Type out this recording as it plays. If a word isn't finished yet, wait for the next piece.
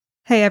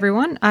Hey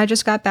everyone, I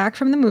just got back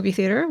from the movie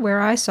theater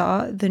where I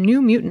saw The New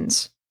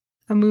Mutants,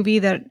 a movie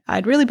that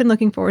I'd really been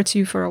looking forward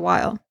to for a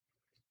while.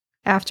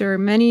 After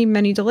many,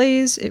 many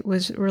delays, it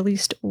was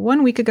released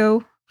 1 week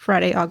ago,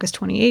 Friday, August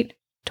 28,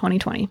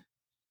 2020.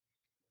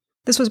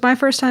 This was my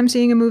first time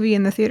seeing a movie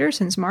in the theater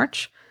since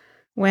March,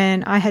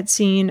 when I had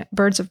seen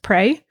Birds of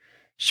Prey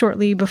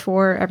shortly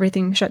before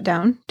everything shut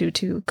down due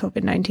to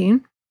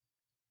COVID-19.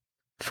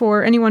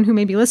 For anyone who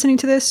may be listening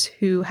to this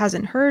who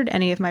hasn't heard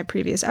any of my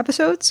previous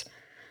episodes,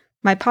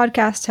 my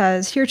podcast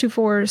has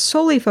heretofore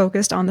solely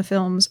focused on the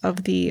films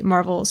of the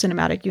Marvel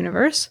Cinematic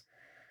Universe,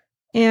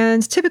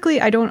 and typically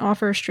I don't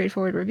offer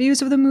straightforward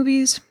reviews of the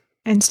movies.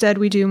 Instead,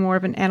 we do more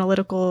of an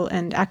analytical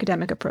and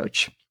academic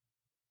approach.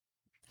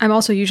 I'm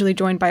also usually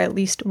joined by at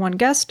least one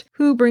guest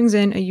who brings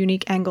in a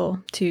unique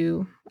angle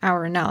to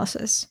our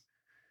analysis.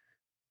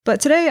 But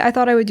today I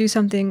thought I would do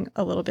something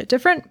a little bit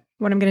different.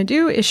 What I'm going to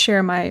do is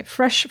share my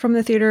fresh from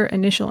the theater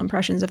initial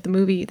impressions of the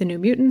movie The New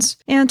Mutants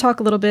and talk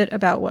a little bit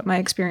about what my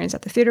experience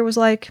at the theater was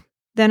like.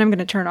 Then I'm going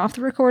to turn off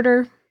the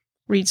recorder,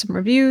 read some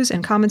reviews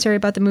and commentary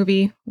about the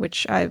movie,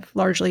 which I've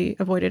largely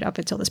avoided up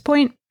until this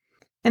point.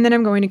 And then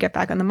I'm going to get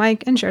back on the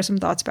mic and share some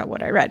thoughts about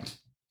what I read.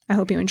 I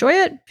hope you enjoy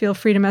it. Feel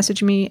free to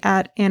message me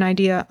at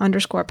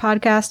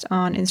anidea_podcast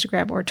on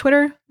Instagram or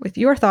Twitter with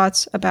your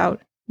thoughts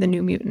about The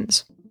New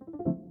Mutants.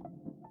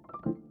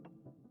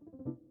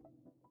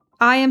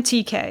 I am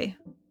TK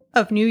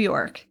of New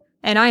York,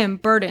 and I am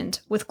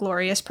burdened with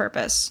glorious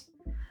purpose.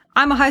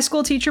 I'm a high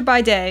school teacher by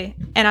day,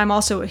 and I'm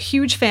also a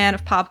huge fan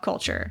of pop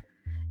culture.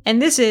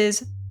 And this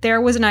is There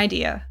Was an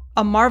Idea,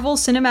 a Marvel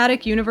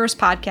Cinematic Universe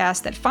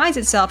podcast that finds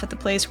itself at the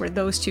place where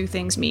those two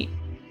things meet.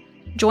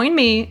 Join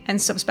me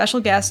and some special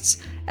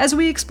guests as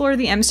we explore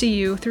the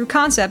MCU through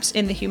concepts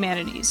in the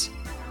humanities.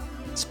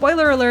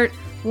 Spoiler alert,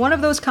 one of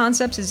those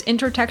concepts is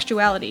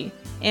intertextuality,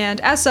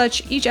 and as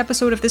such, each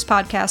episode of this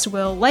podcast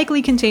will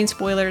likely contain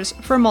spoilers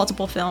for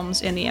multiple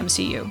films in the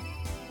MCU.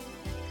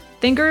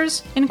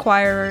 Thinkers,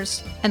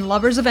 inquirers, and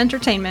lovers of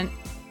entertainment,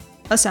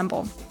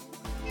 assemble.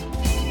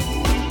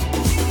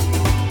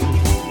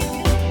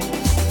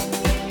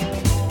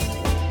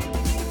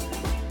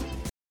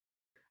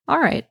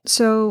 Alright,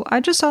 so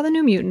I just saw The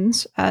New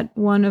Mutants at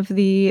one of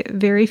the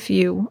very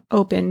few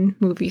open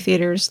movie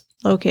theaters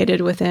located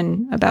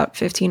within about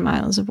 15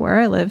 miles of where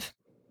I live.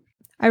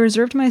 I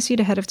reserved my seat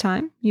ahead of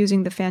time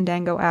using the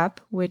Fandango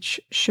app, which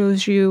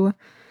shows you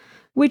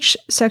which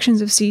sections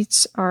of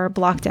seats are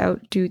blocked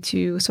out due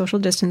to social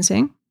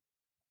distancing.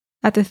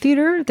 At the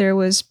theater, there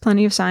was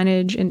plenty of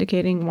signage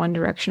indicating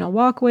one-directional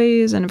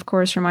walkways and, of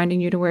course,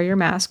 reminding you to wear your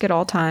mask at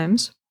all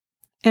times.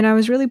 And I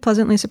was really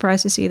pleasantly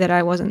surprised to see that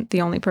I wasn't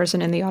the only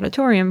person in the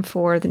auditorium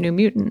for The New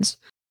Mutants.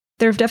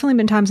 There have definitely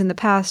been times in the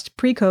past,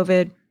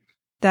 pre-COVID,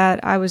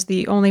 that I was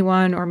the only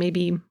one or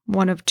maybe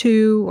one of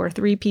 2 or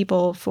 3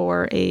 people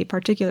for a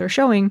particular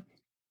showing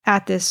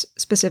at this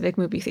specific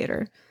movie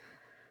theater.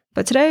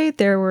 But today,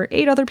 there were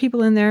 8 other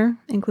people in there,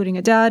 including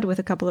a dad with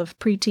a couple of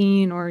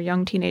preteen or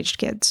young teenaged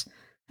kids,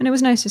 and it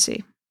was nice to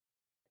see.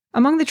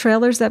 Among the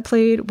trailers that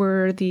played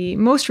were the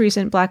most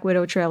recent Black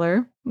Widow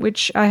trailer,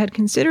 which I had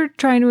considered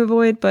trying to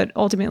avoid, but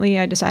ultimately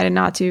I decided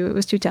not to. It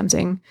was too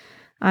tempting.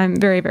 I'm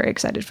very, very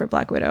excited for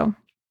Black Widow.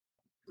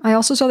 I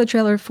also saw the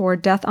trailer for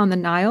Death on the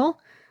Nile,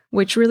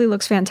 which really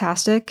looks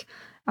fantastic.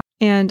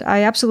 And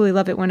I absolutely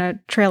love it when a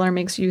trailer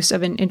makes use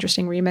of an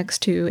interesting remix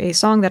to a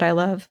song that I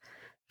love.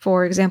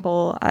 For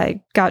example,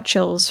 I got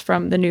chills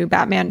from the new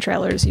Batman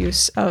trailer's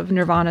use of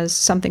Nirvana's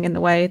Something in the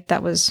Way.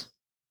 That was,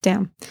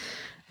 damn.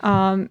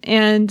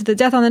 And the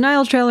Death on the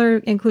Nile trailer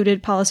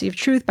included Policy of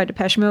Truth by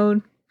Depeche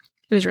Mode.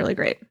 It was really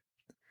great.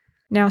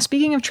 Now,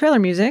 speaking of trailer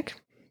music,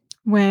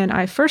 when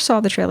I first saw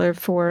the trailer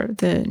for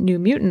The New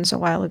Mutants a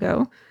while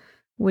ago,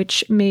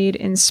 which made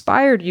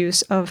inspired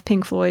use of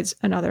Pink Floyd's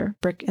Another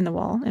Brick in the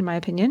Wall, in my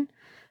opinion,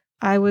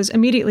 I was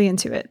immediately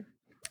into it.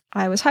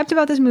 I was hyped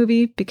about this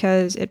movie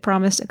because it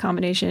promised a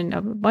combination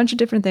of a bunch of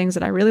different things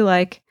that I really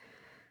like.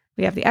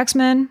 We have the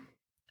X-Men,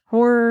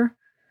 horror,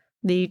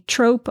 the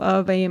trope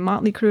of a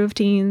motley crew of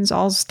teens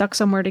all stuck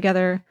somewhere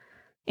together,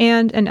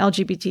 and an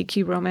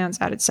LGBTQ romance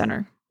at its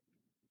center.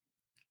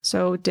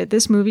 So did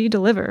this movie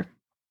deliver?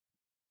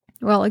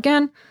 Well,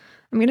 again,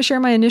 I'm going to share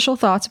my initial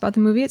thoughts about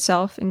the movie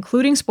itself,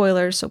 including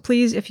spoilers, so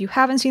please, if you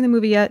haven't seen the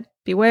movie yet,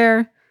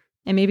 beware,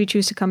 and maybe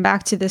choose to come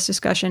back to this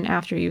discussion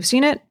after you've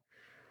seen it.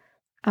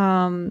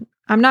 I'm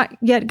not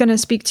yet going to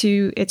speak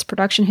to its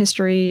production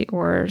history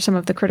or some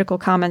of the critical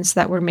comments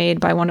that were made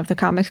by one of the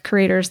comic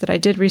creators that I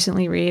did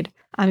recently read.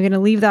 I'm going to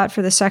leave that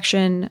for the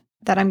section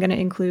that I'm going to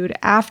include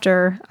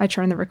after I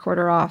turn the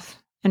recorder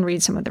off and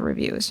read some of the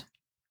reviews.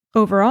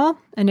 Overall,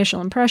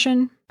 initial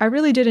impression, I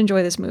really did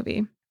enjoy this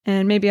movie.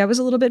 And maybe I was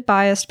a little bit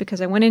biased because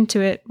I went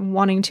into it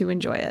wanting to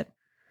enjoy it.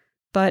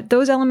 But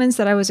those elements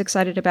that I was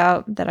excited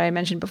about that I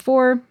mentioned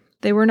before,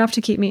 they were enough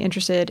to keep me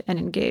interested and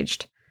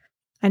engaged.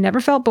 I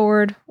never felt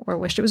bored or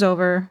wished it was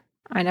over.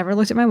 I never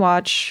looked at my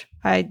watch.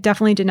 I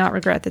definitely did not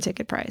regret the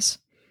ticket price.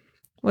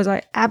 Was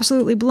I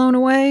absolutely blown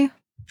away?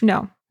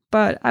 No,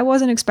 but I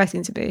wasn't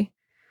expecting to be.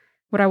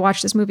 Would I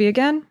watch this movie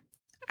again?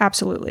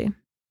 Absolutely.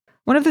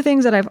 One of the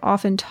things that I've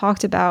often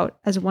talked about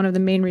as one of the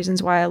main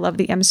reasons why I love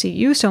the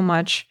MCU so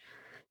much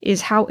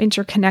is how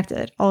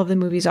interconnected all of the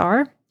movies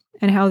are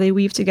and how they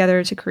weave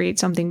together to create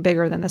something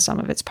bigger than the sum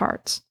of its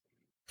parts.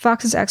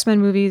 Fox's X-Men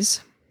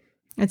movies,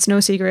 it's no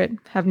secret,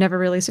 have never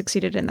really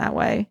succeeded in that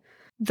way,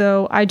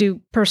 though I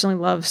do personally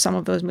love some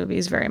of those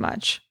movies very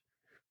much.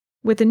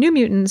 With the New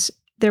Mutants,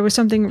 there was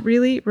something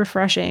really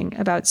refreshing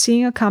about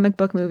seeing a comic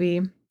book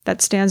movie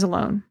that stands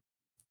alone,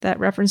 that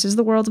references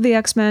the world of the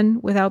X-Men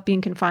without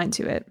being confined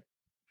to it.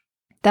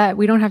 That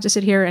we don't have to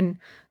sit here and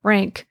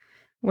rank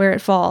where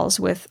it falls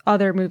with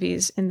other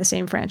movies in the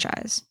same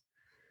franchise.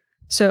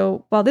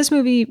 So while this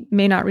movie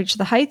may not reach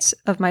the heights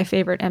of my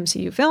favorite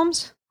MCU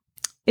films,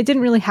 it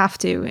didn't really have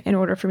to in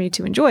order for me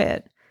to enjoy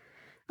it.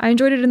 I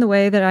enjoyed it in the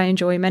way that I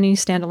enjoy many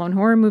standalone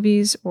horror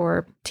movies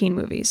or teen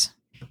movies.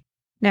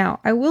 Now,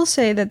 I will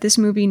say that this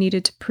movie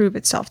needed to prove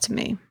itself to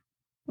me.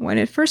 When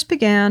it first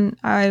began,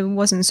 I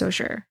wasn't so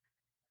sure.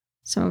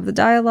 Some of the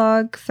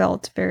dialogue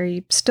felt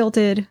very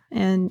stilted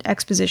and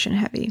exposition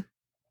heavy.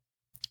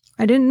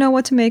 I didn't know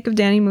what to make of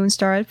Dani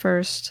Moonstar at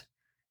first.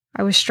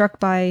 I was struck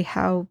by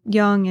how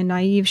young and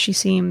naive she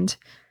seemed,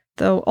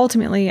 though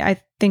ultimately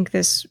I think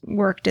this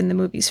worked in the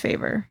movie's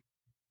favor.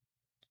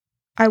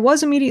 I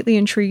was immediately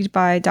intrigued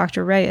by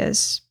Dr.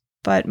 Reyes,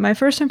 but my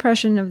first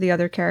impression of the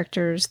other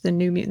characters, the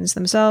New Mutants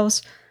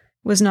themselves,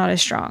 was not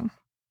as strong.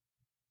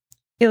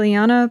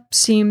 Illyana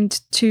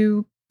seemed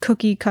too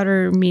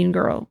cookie-cutter mean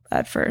girl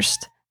at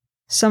first.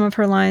 Some of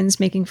her lines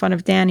making fun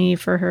of Dani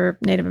for her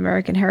Native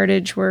American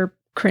heritage were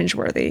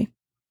cringeworthy.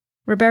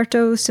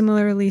 Roberto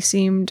similarly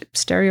seemed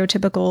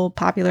stereotypical,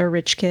 popular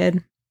rich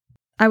kid.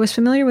 I was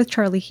familiar with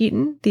Charlie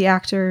Heaton, the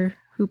actor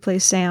who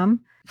plays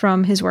Sam,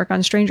 from his work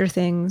on Stranger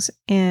Things,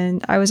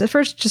 and I was at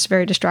first just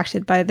very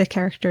distracted by the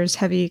character's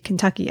heavy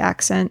Kentucky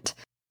accent.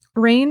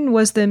 Rain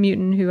was the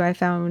mutant who I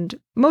found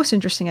most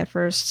interesting at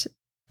first,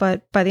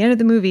 but by the end of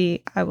the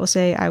movie, I will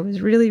say I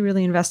was really,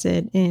 really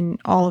invested in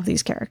all of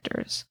these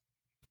characters.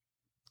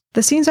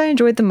 The scenes I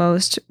enjoyed the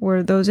most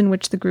were those in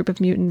which the group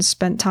of mutants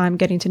spent time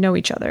getting to know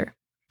each other.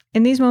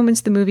 In these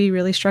moments, the movie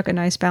really struck a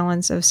nice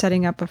balance of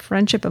setting up a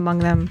friendship among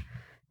them,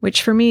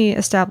 which for me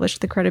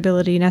established the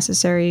credibility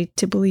necessary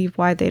to believe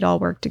why they'd all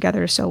work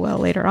together so well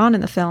later on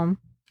in the film,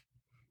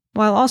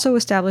 while also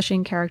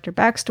establishing character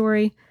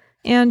backstory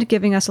and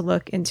giving us a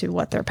look into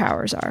what their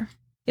powers are.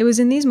 It was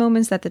in these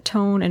moments that the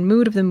tone and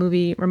mood of the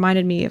movie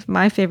reminded me of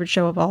my favorite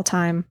show of all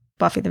time,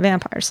 Buffy the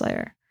Vampire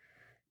Slayer.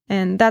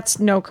 And that's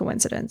no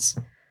coincidence.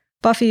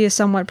 Buffy is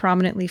somewhat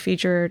prominently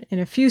featured in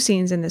a few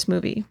scenes in this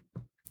movie.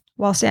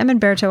 While Sam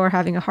and Berto are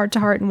having a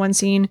heart-to-heart in one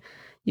scene,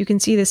 you can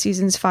see the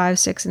seasons 5,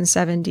 6, and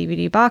 7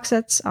 DVD box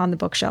sets on the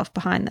bookshelf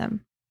behind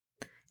them.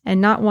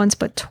 And not once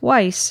but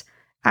twice,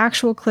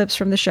 actual clips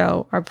from the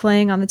show are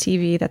playing on the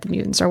TV that the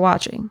mutants are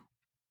watching.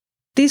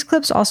 These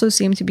clips also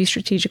seem to be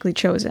strategically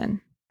chosen.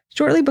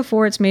 Shortly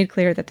before it's made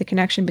clear that the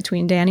connection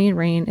between Dani and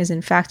Rain is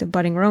in fact a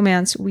budding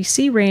romance, we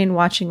see Rain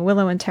watching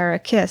Willow and Tara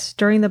kiss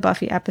during the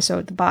Buffy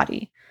episode The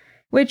Body,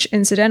 which,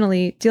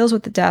 incidentally, deals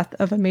with the death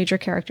of a major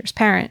character's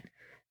parent,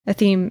 a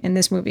theme in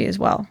this movie as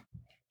well.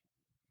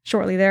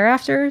 Shortly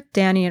thereafter,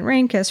 Dani and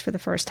Rain kiss for the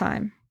first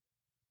time.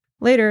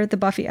 Later, the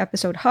Buffy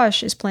episode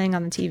Hush is playing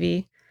on the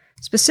TV,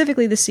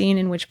 specifically the scene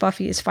in which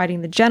Buffy is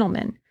fighting the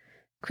Gentlemen,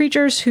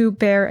 creatures who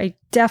bear a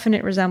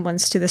definite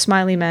resemblance to the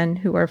Smiley Men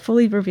who are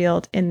fully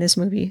revealed in this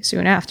movie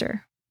soon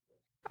after.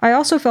 I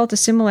also felt a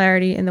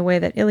similarity in the way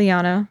that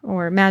Illyana,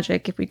 or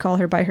Magic if we call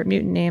her by her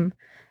mutant name,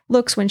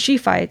 looks when she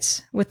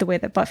fights with the way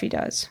that Buffy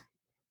does.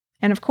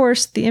 And of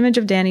course, the image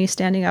of Dani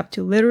standing up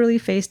to literally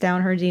face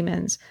down her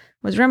demons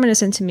was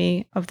reminiscent to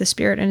me of the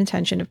spirit and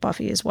intention of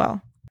Buffy as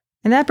well.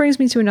 And that brings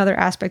me to another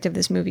aspect of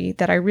this movie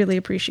that I really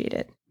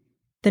appreciated.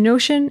 The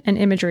notion and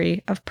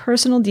imagery of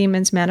personal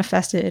demons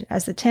manifested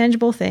as the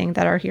tangible thing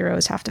that our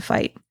heroes have to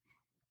fight.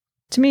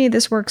 To me,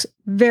 this works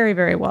very,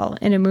 very well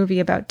in a movie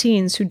about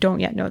teens who don't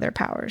yet know their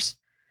powers.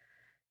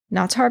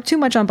 Not to harp too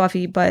much on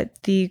Buffy,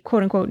 but the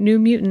quote-unquote New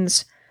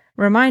Mutants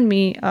remind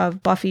me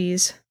of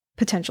Buffy's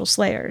potential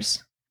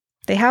slayers.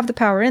 They have the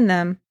power in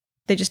them,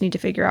 they just need to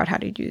figure out how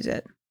to use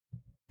it.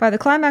 By the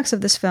climax of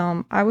this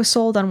film, I was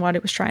sold on what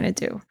it was trying to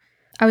do.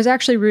 I was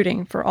actually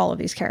rooting for all of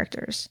these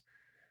characters.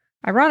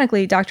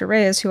 Ironically, Dr.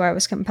 Reyes, who I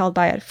was compelled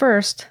by at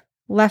first,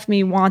 left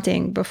me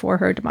wanting before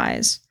her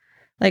demise.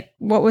 Like,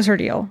 what was her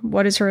deal?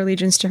 What is her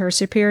allegiance to her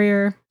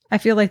superior? I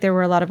feel like there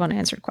were a lot of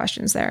unanswered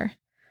questions there.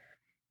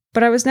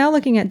 But I was now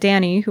looking at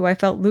Dani, who I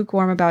felt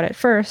lukewarm about at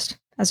first,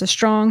 as a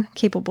strong,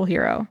 capable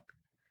hero.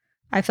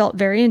 I felt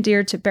very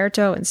endeared to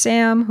Berto and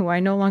Sam, who I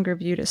no longer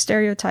viewed as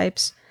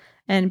stereotypes,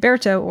 and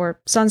Berto, or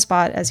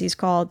Sunspot as he's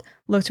called,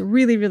 looked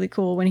really, really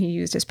cool when he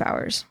used his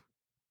powers.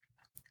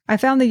 I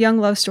found the young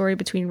love story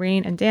between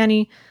Rain and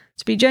Dani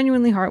to be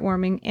genuinely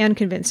heartwarming and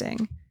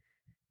convincing.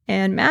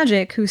 And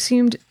Magic, who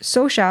seemed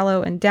so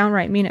shallow and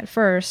downright mean at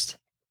first,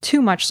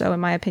 too much so in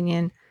my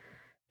opinion,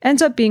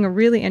 ends up being a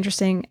really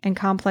interesting and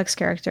complex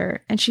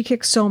character, and she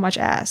kicks so much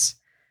ass.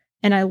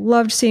 And I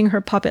loved seeing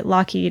her puppet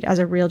Lockheed as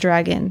a real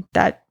dragon.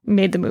 That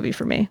made the movie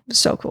for me. It was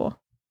so cool.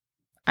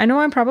 I know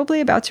I'm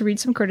probably about to read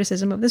some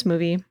criticism of this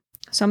movie,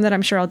 some that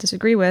I'm sure I'll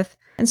disagree with,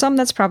 and some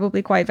that's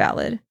probably quite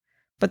valid.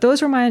 But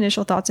those were my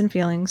initial thoughts and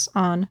feelings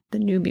on The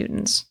New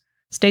Mutants.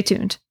 Stay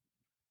tuned.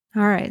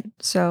 All right,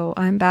 so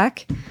I'm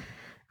back.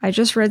 I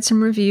just read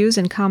some reviews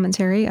and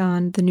commentary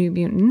on The New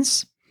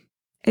Mutants.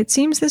 It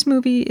seems this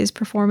movie is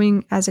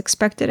performing as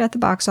expected at the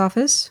box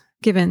office,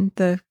 given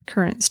the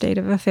current state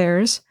of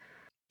affairs.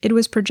 It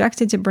was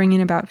projected to bring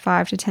in about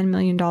 $5 to $10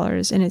 million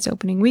in its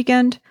opening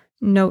weekend.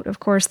 Note, of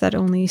course, that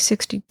only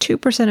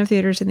 62% of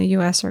theaters in the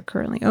US are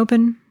currently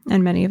open,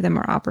 and many of them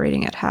are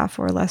operating at half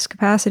or less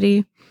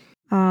capacity.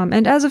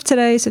 And as of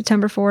today,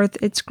 September 4th,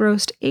 it's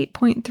grossed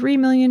 $8.3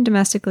 million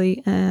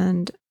domestically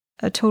and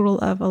a total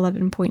of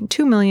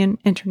 $11.2 million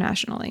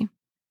internationally.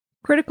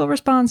 Critical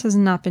response has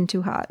not been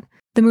too hot.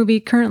 The movie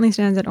currently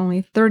stands at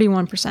only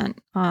 31%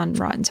 on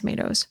Rotten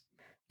Tomatoes.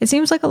 It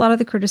seems like a lot of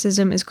the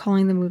criticism is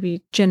calling the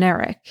movie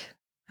generic,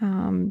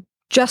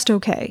 just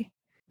okay,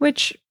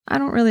 which I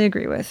don't really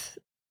agree with.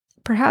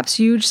 Perhaps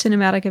huge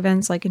cinematic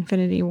events like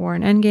Infinity War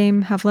and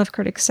Endgame have left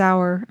critics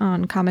sour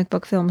on comic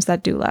book films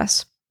that do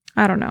less.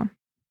 I don't know.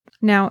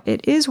 Now,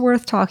 it is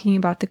worth talking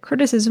about the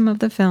criticism of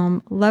the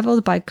film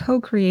leveled by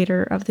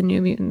co-creator of the New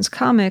Mutants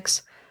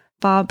comics,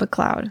 Bob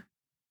McLeod.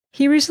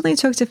 He recently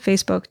took to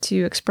Facebook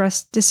to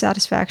express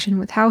dissatisfaction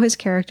with how his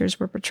characters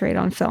were portrayed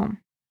on film.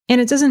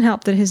 And it doesn't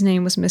help that his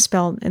name was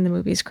misspelled in the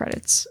movie's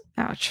credits.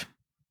 Ouch.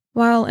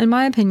 While, in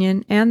my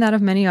opinion, and that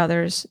of many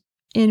others,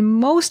 in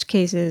most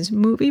cases,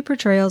 movie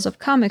portrayals of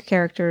comic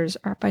characters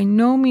are by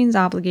no means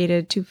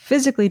obligated to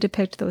physically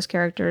depict those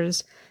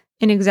characters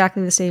in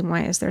exactly the same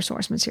way as their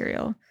source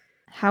material.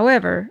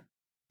 However,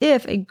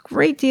 if a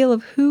great deal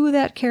of who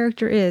that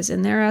character is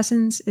in their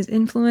essence is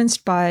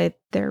influenced by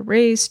their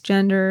race,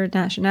 gender,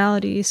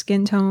 nationality,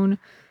 skin tone,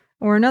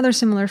 or another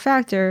similar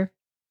factor,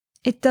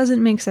 it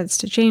doesn't make sense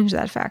to change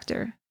that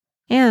factor.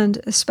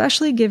 And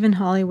especially given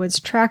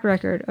Hollywood's track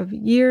record of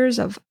years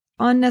of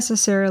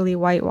unnecessarily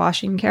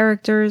whitewashing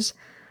characters,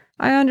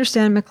 I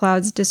understand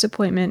McLeod's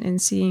disappointment in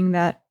seeing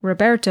that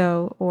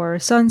Roberto, or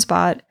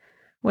Sunspot,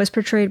 was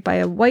portrayed by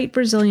a white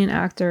Brazilian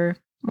actor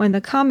when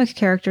the comic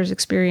character's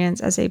experience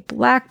as a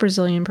black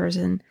Brazilian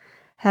person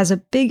has a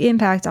big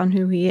impact on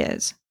who he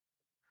is.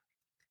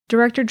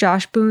 Director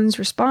Josh Boone's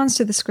response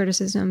to this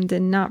criticism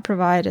did not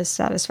provide a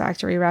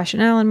satisfactory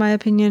rationale, in my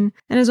opinion,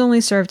 and has only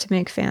served to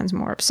make fans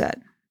more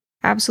upset.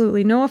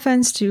 Absolutely no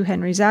offense to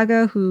Henry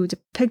Zaga, who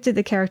depicted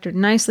the character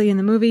nicely in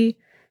the movie,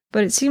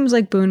 but it seems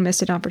like Boone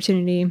missed an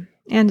opportunity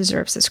and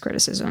deserves this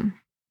criticism.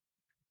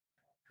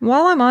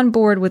 While I'm on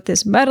board with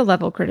this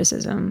meta-level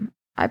criticism,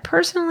 I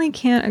personally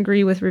can't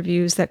agree with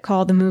reviews that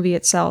call the movie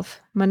itself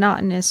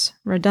monotonous,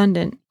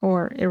 redundant,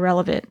 or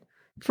irrelevant,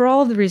 for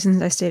all of the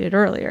reasons I stated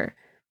earlier.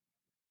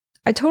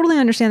 I totally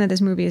understand that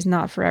this movie is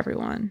not for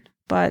everyone,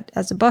 but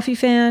as a Buffy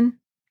fan,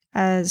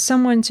 as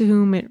someone to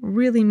whom it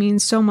really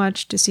means so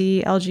much to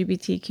see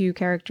LGBTQ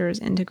characters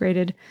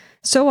integrated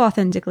so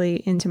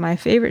authentically into my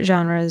favorite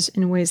genres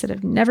in ways that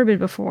have never been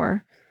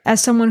before,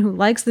 as someone who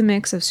likes the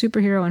mix of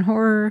superhero and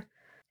horror,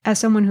 as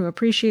someone who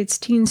appreciates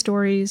teen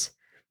stories,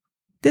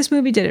 this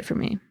movie did it for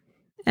me,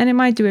 and it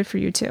might do it for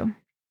you too.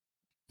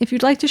 If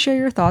you'd like to share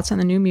your thoughts on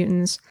The New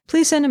Mutants,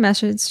 please send a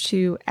message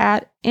to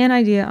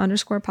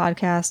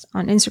 @anidea_podcast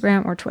on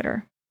Instagram or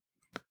Twitter.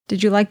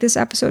 Did you like this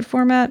episode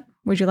format?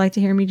 Would you like to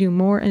hear me do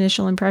more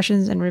initial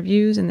impressions and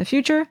reviews in the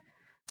future?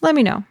 Let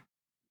me know.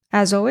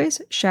 As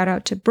always, shout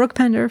out to Brooke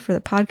Pender for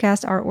the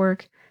podcast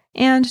artwork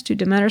and to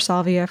Demeter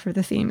Salvia for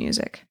the theme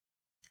music.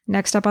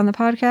 Next up on the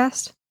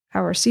podcast,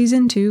 our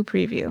Season 2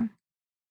 preview.